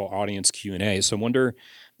time in here for audience Q&A. So I wonder,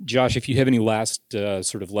 Josh, if you have any last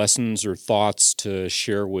sort of lessons or thoughts to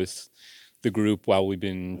share with the group while we've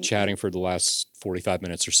been chatting for the last 45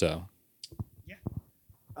 minutes or so.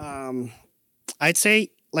 I'd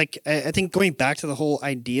say, like, I think going back to the whole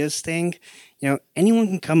ideas thing, anyone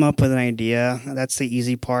can come up with an idea. That's the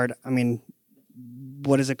easy part. I mean,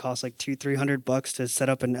 what does it cost? Like $200-300 to set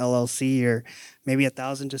up an LLC, or maybe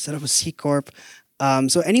 $1,000 to set up a C corp.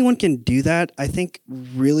 So anyone can do that. I think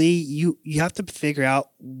really you have to figure out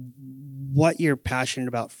what you're passionate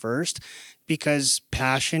about first, because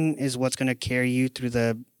passion is what's going to carry you through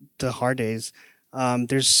the hard days.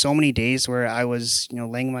 There's so many days where I was,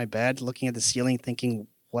 laying in my bed, looking at the ceiling, thinking,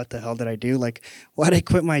 what the hell did I do? Like, why did I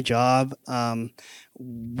quit my job?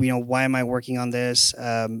 Why am I working on this?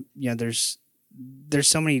 There's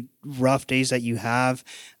so many rough days that you have.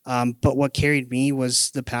 But what carried me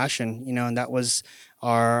was the passion, and that was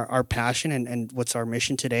our passion and what's our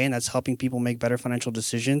mission today. And that's helping people make better financial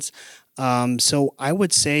decisions. So I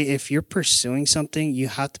would say if you're pursuing something, you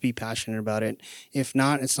have to be passionate about it. If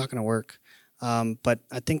not, it's not going to work. But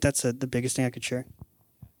I think that's the biggest thing I could share.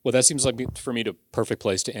 Well, that seems like, for me, the perfect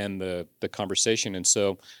place to end the conversation. And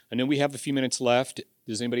so I know we have a few minutes left.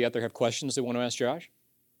 Does anybody out there have questions they want to ask Josh?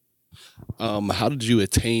 How did you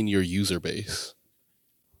attain your user base?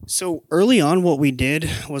 So early on, what we did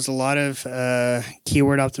was a lot of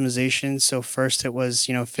keyword optimization. So first it was,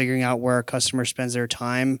 figuring out where our customer spends their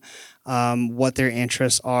time, what their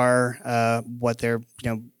interests are, what their,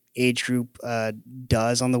 age group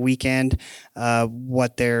does on the weekend,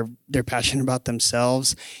 what they're passionate about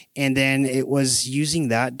themselves. And then it was using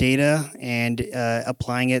that data and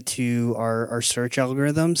applying it to our search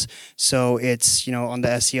algorithms. So it's, on the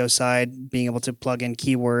SEO side, being able to plug in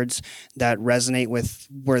keywords that resonate with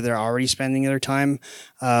where they're already spending their time.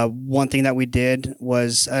 One thing that we did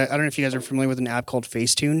was, I don't know if you guys are familiar with an app called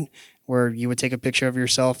Facetune, where you would take a picture of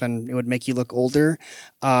yourself and it would make you look older.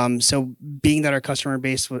 So being that our customer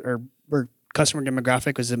base or customer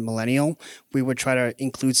demographic was a millennial, we would try to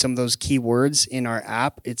include some of those keywords in our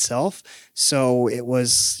app itself. So it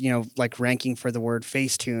was, like ranking for the word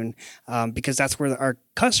Facetune, because that's where our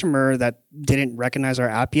customer that didn't recognize our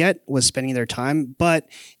app yet was spending their time. But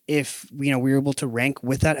if we were able to rank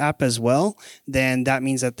with that app as well, then that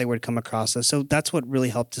means that they would come across us. So that's what really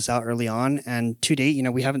helped us out early on. And to date,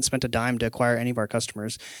 we haven't spent a dime to acquire any of our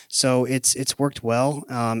customers. So it's worked well.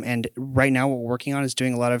 And right now what we're working on is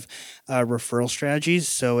doing a lot of referral strategies.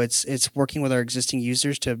 So it's working with our existing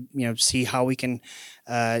users to see how we can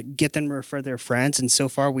get them to refer their friends. And so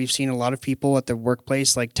far, we've seen a lot of people at their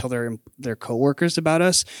workplace tell their coworkers about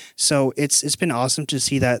us. So it's been awesome to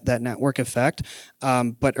see that network effect.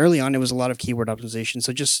 But early on, it was a lot of keyword optimization.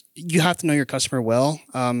 So just you have to know your customer well,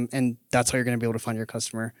 and that's how you're going to be able to find your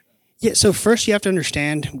customer. Yeah. So first, you have to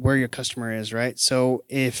understand where your customer is, right? So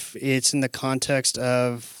if it's in the context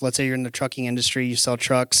of, let's say you're in the trucking industry, you sell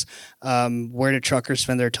trucks, where do truckers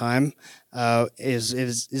spend their time? Is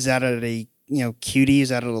that at a Cutie? Is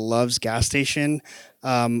that at a Love's gas station?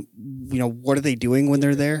 What are they doing when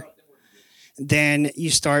they're there? Then you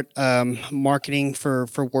start marketing for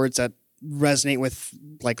words that resonate with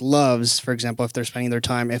Love's, for example, if they're spending their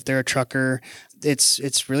time. If they're a trucker,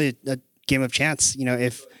 it's really a game of chance.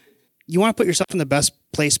 If you want to put yourself in the best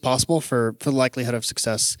place possible for the likelihood of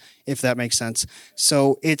success, if that makes sense.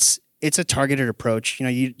 So it's a targeted approach.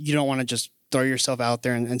 You don't want to just throw yourself out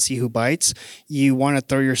there and see who bites. You want to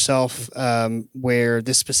throw yourself where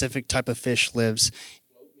this specific type of fish lives.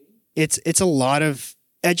 It's a lot of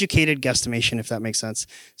educated guesstimation, if that makes sense.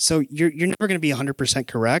 So you're never going to be 100%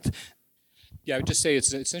 correct. Yeah, I would just say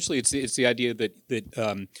it's essentially it's the idea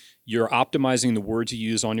that you're optimizing the words you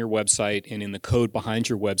use on your website and in the code behind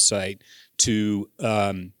your website to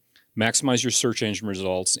maximize your search engine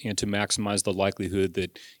results and to maximize the likelihood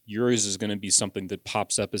that yours is going to be something that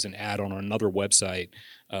pops up as an ad on another website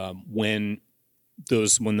when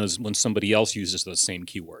somebody else uses the same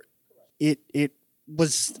keyword. It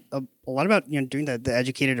was a lot about doing the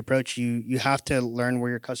educated approach. You have to learn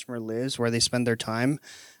where your customer lives, where they spend their time,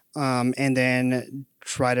 and then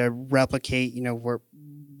try to replicate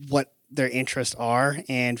what their interests are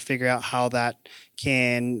and figure out how that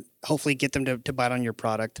can hopefully get them to bite on your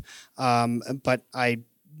product. But I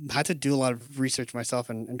had to do a lot of research myself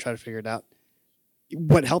and try to figure it out.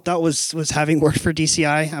 what helped out was having worked for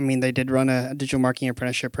DCI. I mean, they did run a digital marketing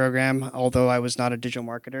apprenticeship program. Although I was not a digital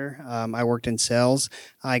marketer, I worked in sales.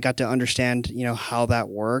 I got to understand, how that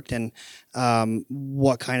worked and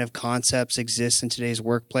what kind of concepts exist in today's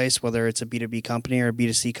workplace, whether it's a B2B company or a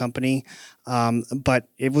B2C company. But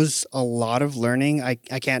it was a lot of learning. I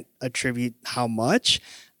can't attribute how much,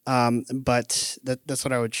 but that's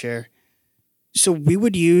what I would share. So we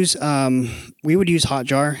would use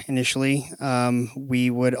Hotjar initially. We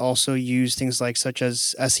would also use things such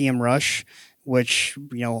as SEMrush, which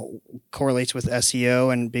correlates with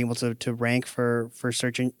SEO and being able to rank for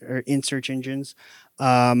in search engines.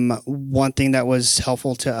 One thing that was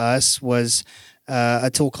helpful to us was a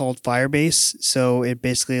tool called Firebase. So it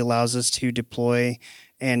basically allows us to deploy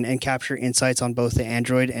and capture insights on both the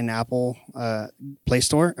Android and Apple Play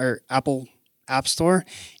Store or Apple App Store.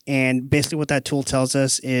 And basically what that tool tells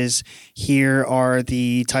us is here are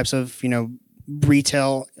the types of,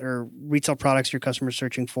 retail products your customer's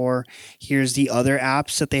searching for. Here's the other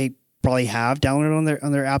apps that they probably have downloaded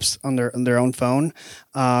on their apps on their own phone.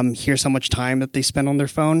 Here's how much time that they spend on their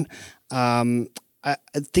phone.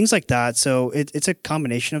 Things like that. So it's a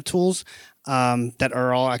combination of tools that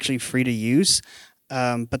are all actually free to use.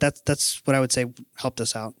 But that's what I would say helped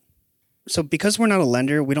us out. So because we're not a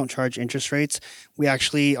lender, we don't charge interest rates. We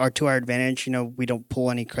actually are to our advantage. We don't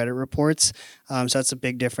pull any credit reports. So that's a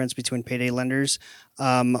big difference between payday lenders.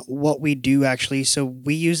 What we do actually, so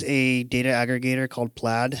we use a data aggregator called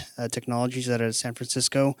Plaid Technologies out of San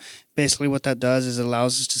Francisco. Basically what that does is it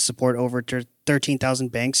allows us to support over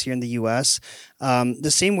 13,000 banks here in the U.S.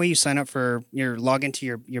 The same way you sign up for log into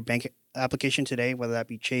your bank application today, whether that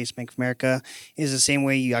be Chase, Bank of America, is the same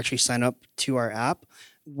way you actually sign up to our app.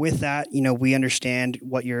 With that, we understand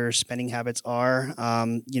what your spending habits are.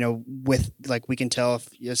 We can tell if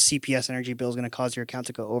a CPS energy bill is going to cause your account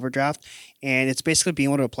to go overdraft. And it's basically being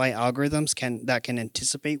able to apply algorithms that can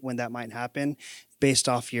anticipate when that might happen based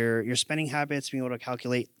off your spending habits, being able to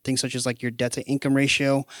calculate things such as your debt to income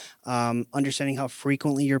ratio, understanding how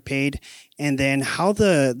frequently you're paid, and then how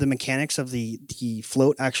the mechanics of the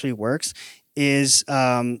float actually works is,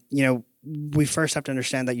 we first have to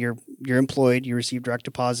understand that you're employed, you receive direct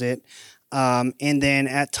deposit, and then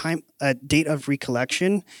at date of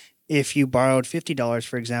recollection, if you borrowed $50,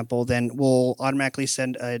 for example, then we'll automatically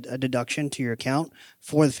send a deduction to your account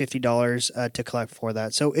for the $50 to collect for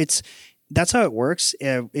that. So that's how it works.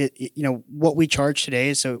 What we charge today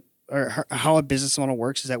is or how a business model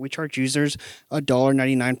works is that we charge users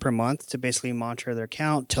 $1.99 per month to basically monitor their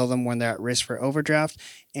account, tell them when they're at risk for overdraft,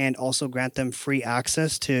 and also grant them free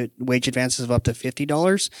access to wage advances of up to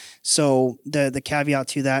 $50. So the caveat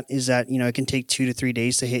to that is that, it can take 2 to 3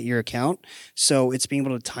 days to hit your account. So it's being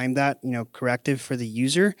able to time that, corrective for the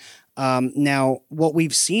user. Now, what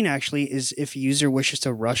we've seen actually is if a user wishes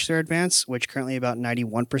to rush their advance, which currently about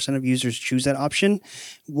 91% of users choose that option,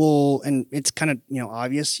 and it's kind of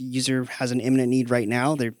obvious, user has an imminent need right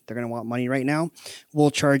now, they're going to want money right now, we'll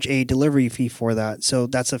charge a delivery fee for that. So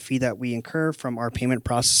that's a fee that we incur from our payment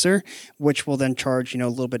processor, which will then charge a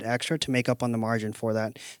little bit extra to make up on the margin for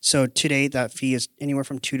that. So today that fee is anywhere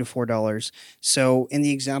from $2 to $4. So in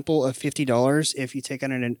the example of $50, if you take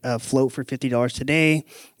on a float for $50 today,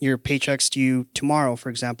 your paycheck's due tomorrow, for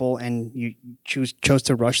example, and you chose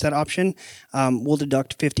to rush that option, we'll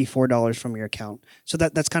deduct $54 from your account. So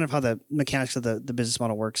that's kind of how the mechanics of the business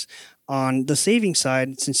model works. On the savings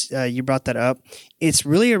side, since you brought that up, it's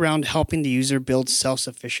really around helping the user build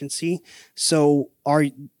self-sufficiency. So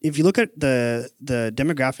if you look at the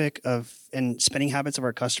demographic of and spending habits of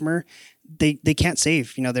our customer, they can't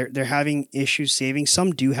save. They're having issues saving.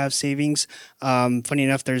 Some do have savings. Funny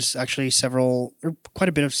enough, there's actually quite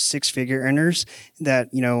a bit of 6-figure earners that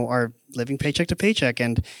are living paycheck to paycheck,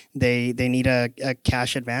 and they need a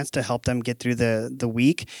cash advance to help them get through the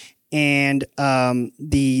week. And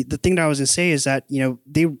the thing that I was gonna say is that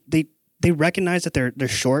they recognize that they're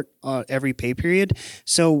short every pay period,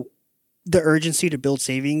 so the urgency to build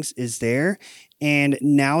savings is there. And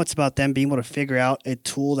now it's about them being able to figure out a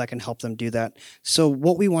tool that can help them do that. So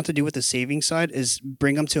what we want to do with the savings side is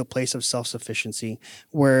bring them to a place of self-sufficiency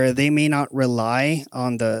where they may not rely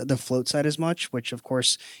on the float side as much, which of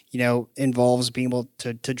course, involves being able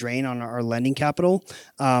to drain on our lending capital,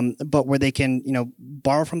 but where they can,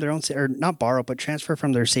 borrow from their own, or not borrow, but transfer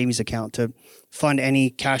from their savings account to fund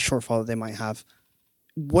any cash shortfall that they might have.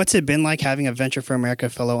 What's it been like having a Venture for America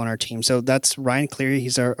fellow on our team? So that's Ryan Cleary.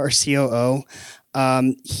 He's our COO.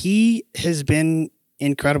 He has been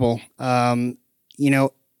incredible.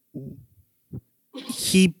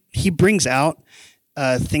 He brings out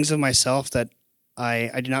things of myself that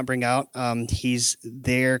I do not bring out. He's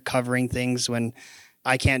there covering things when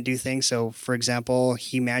I can't do things. So, for example,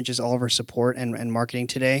 he manages all of our support and marketing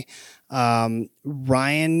today.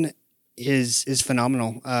 Ryan is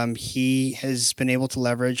phenomenal. He has been able to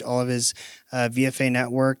leverage all of his VFA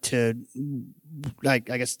network to, I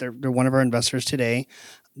guess they're one of our investors today.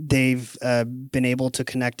 They've been able to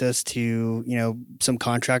connect us to some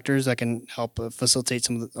contractors that can help facilitate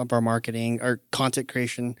some of our marketing or content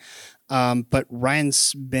creation. But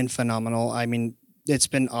Ryan's been phenomenal. I mean, it's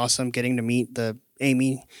been awesome getting to meet the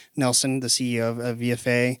Amy Nelson, the CEO of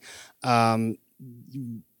VFA.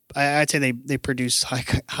 I'd say they produce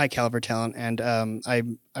high caliber talent, and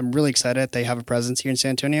I'm really excited they have a presence here in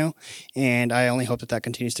San Antonio, and I only hope that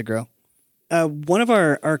continues to grow. One of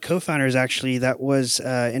our co-founders actually that was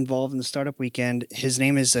involved in the startup weekend, his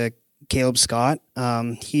name is Caleb Scott.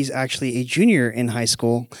 He's actually a junior in high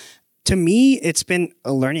school. To me, it's been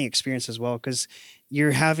a learning experience as well, because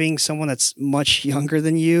you're having someone that's much younger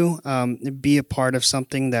than you be a part of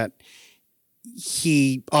something that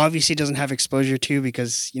he obviously doesn't have exposure to,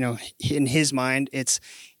 because in his mind it's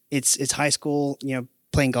high school,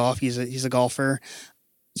 playing golf. He's a golfer.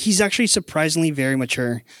 He's actually surprisingly very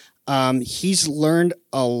mature. He's learned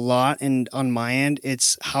a lot, and on my end,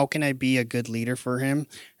 it's how can I be a good leader for him,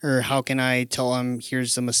 or how can I tell him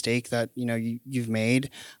here's the mistake that you've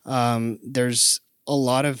made. There's a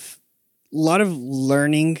lot of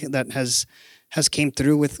learning that has came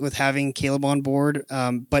through with having Caleb on board.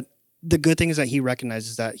 But the good thing is that he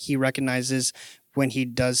recognizes when he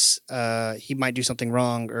does he might do something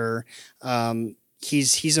wrong, or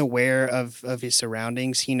he's aware of his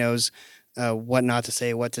surroundings. He knows what not to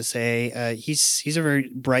say, what to say. He's a very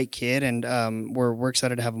bright kid, and we're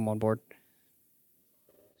excited to have him on board.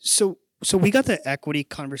 So we got the equity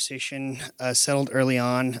conversation settled early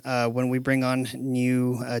on. When we bring on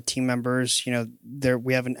new team members,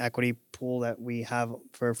 we have an equity pool that we have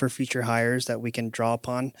for future hires that we can draw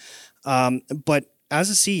upon. But as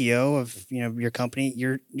a CEO of your company,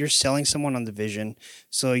 you're selling someone on the vision.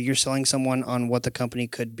 So you're selling someone on what the company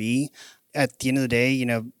could be. At the end of the day,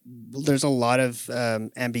 there's a lot of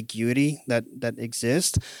ambiguity that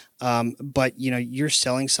exists. But you're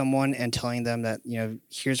selling someone and telling them that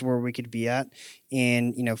here's where we could be at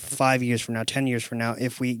in 5 years from now, 10 years from now,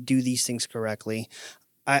 if we do these things correctly.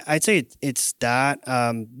 I'd say it's that.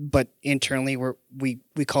 But internally, we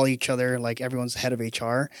call each other like everyone's head of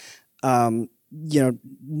HR.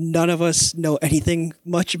 None of us know anything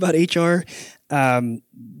much about HR,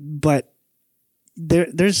 but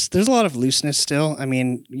there's a lot of looseness still. I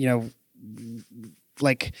mean,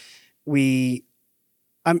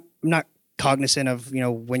 I'm not cognizant of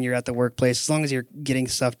when you're at the workplace, as long as you're getting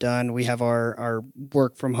stuff done. We have our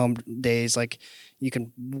work from home days. Like, you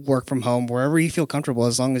can work from home wherever you feel comfortable,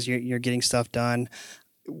 as long as you're getting stuff done.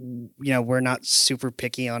 We're not super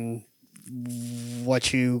picky on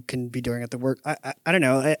what you can be doing at the work. I don't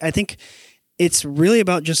know. I think it's really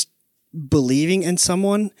about just believing in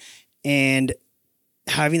someone and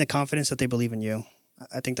having the confidence that they believe in you.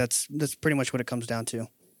 I think that's pretty much what it comes down to.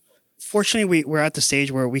 Fortunately, we're at the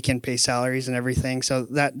stage where we can pay salaries and everything, so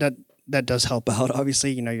that does help out.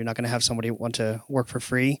 Obviously, you're not going to have somebody want to work for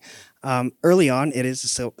free. Early on, it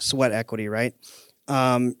is a sweat equity, right?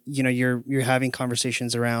 You're having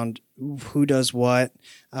conversations around who does what.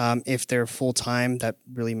 If they're full time, that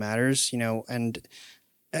really matters. And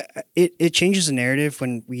it changes the narrative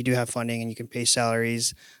when we do have funding and you can pay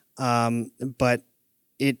salaries. But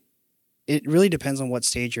it really depends on what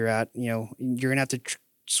stage you're at. You're gonna have to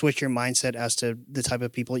switch your mindset as to the type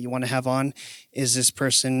of people you want to have on. Is this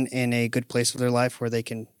person in a good place of their life where they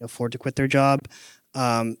can afford to quit their job?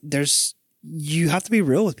 You have to be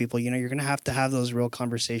real with people. You're gonna have to have those real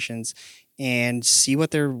conversations and see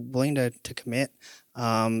what they're willing to commit.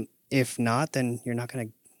 If not, then you're not gonna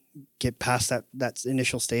get past that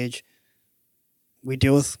initial stage. We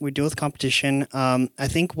deal with competition. I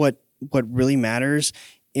think what really matters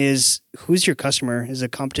is who's your customer. Is the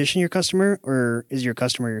competition your customer, or is your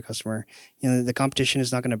customer your customer? The competition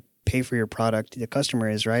is not going to pay for your product. The customer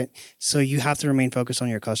is, right? So you have to remain focused on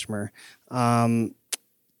your customer. The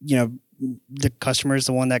customer is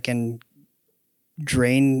the one that can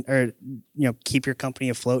drain or keep your company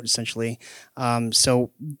afloat, essentially.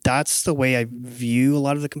 So that's the way I view a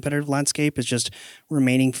lot of the competitive landscape, is just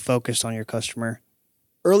remaining focused on your customer.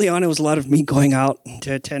 Early on, it was a lot of me going out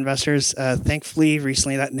to investors. Thankfully,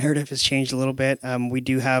 recently that narrative has changed a little bit. We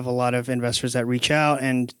do have a lot of investors that reach out,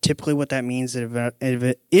 and typically what that means is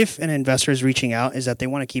if an investor is reaching out is that they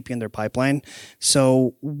want to keep you in their pipeline.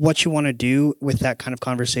 So what you want to do with that kind of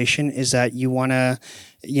conversation is that you want to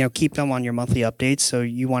keep them on your monthly updates. So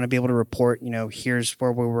you want to be able to report, here's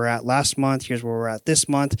where we were at last month, here's where we're at this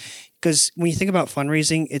month. Because when you think about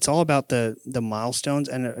fundraising, it's all about the milestones,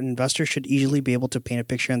 and an investor should easily be able to paint a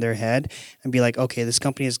picture in their head and be like, okay, this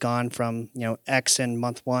company has gone from X in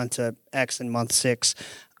month 1 to X in month 6.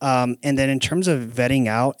 And then in terms of vetting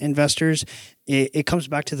out investors, it comes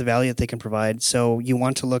back to the value that they can provide. So you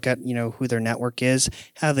want to look at who their network is,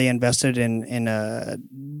 have they invested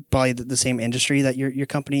in probably the same industry that your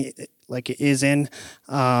company is in.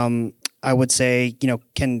 I would say,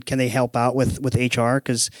 can they help out with HR?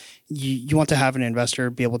 Because you want to have an investor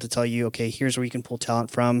be able to tell you, okay, here's where you can pull talent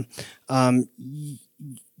from. You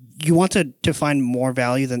want to find more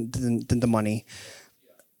value than the money.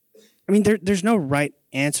 I mean, there's no right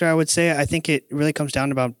answer, I would say. I think it really comes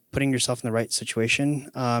down about putting yourself in the right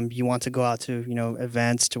situation. You want to go out to,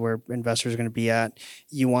 events to where investors are going to be at.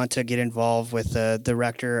 You want to get involved with the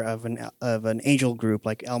director of an angel group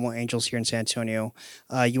like Elmo Angels here in San Antonio.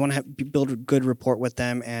 You want to build a good rapport with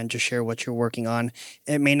them and just share what you're working on.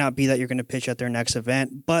 It may not be that you're going to pitch at their next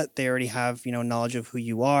event, but they already have, knowledge of who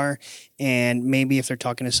you are. And maybe if they're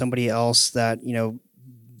talking to somebody else that,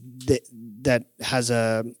 that has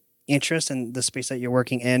a interest in the space that you're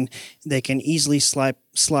working in, they can easily slide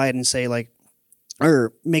and say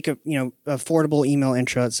or make a affordable email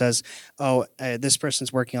intro that says, this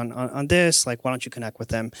person's working on this, why don't you connect with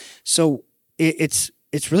them? So it's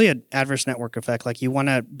really an adverse network effect. You want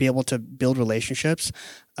to be able to build relationships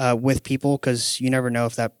with people, because you never know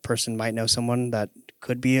if that person might know someone that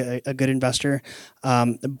could be a good investor.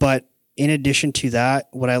 But in addition to that,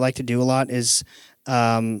 what I like to do a lot is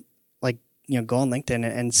go on LinkedIn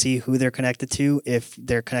and see who they're connected to. If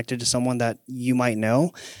they're connected to someone that you might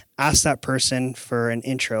know, ask that person for an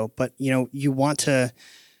intro. But, you want to,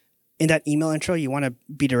 in that email intro, you want to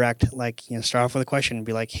be direct, start off with a question and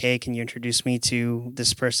be like, hey, can you introduce me to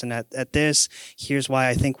this person at this? Here's why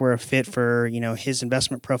I think we're a fit for, his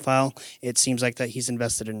investment profile. It seems like that he's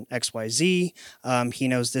invested in XYZ. He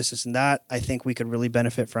knows this and that. I think we could really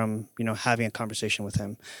benefit from, having a conversation with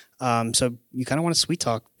him. So you kind of want to sweet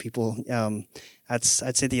talk people. That's,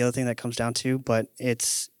 I'd say, the other thing that comes down to, but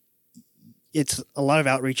it's a lot of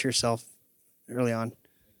outreach yourself early on.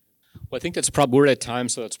 Well, I think that's probably, we're at time,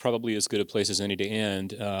 so that's probably as good a place as any to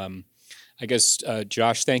end. I guess,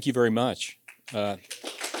 Josh, thank you very much.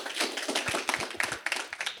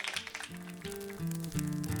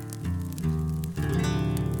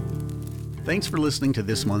 Thanks for listening to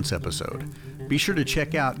this month's episode. Be sure to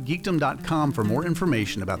check out geekdom.com for more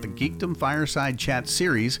information about the Geekdom Fireside Chat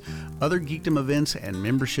series, other Geekdom events, and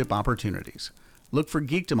membership opportunities. Look for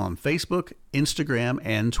Geekdom on Facebook, Instagram,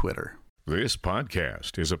 and Twitter. This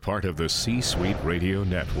podcast is a part of the C-Suite Radio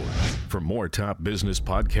Network. For more top business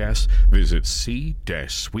podcasts, visit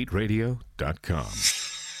c-suiteradio.com.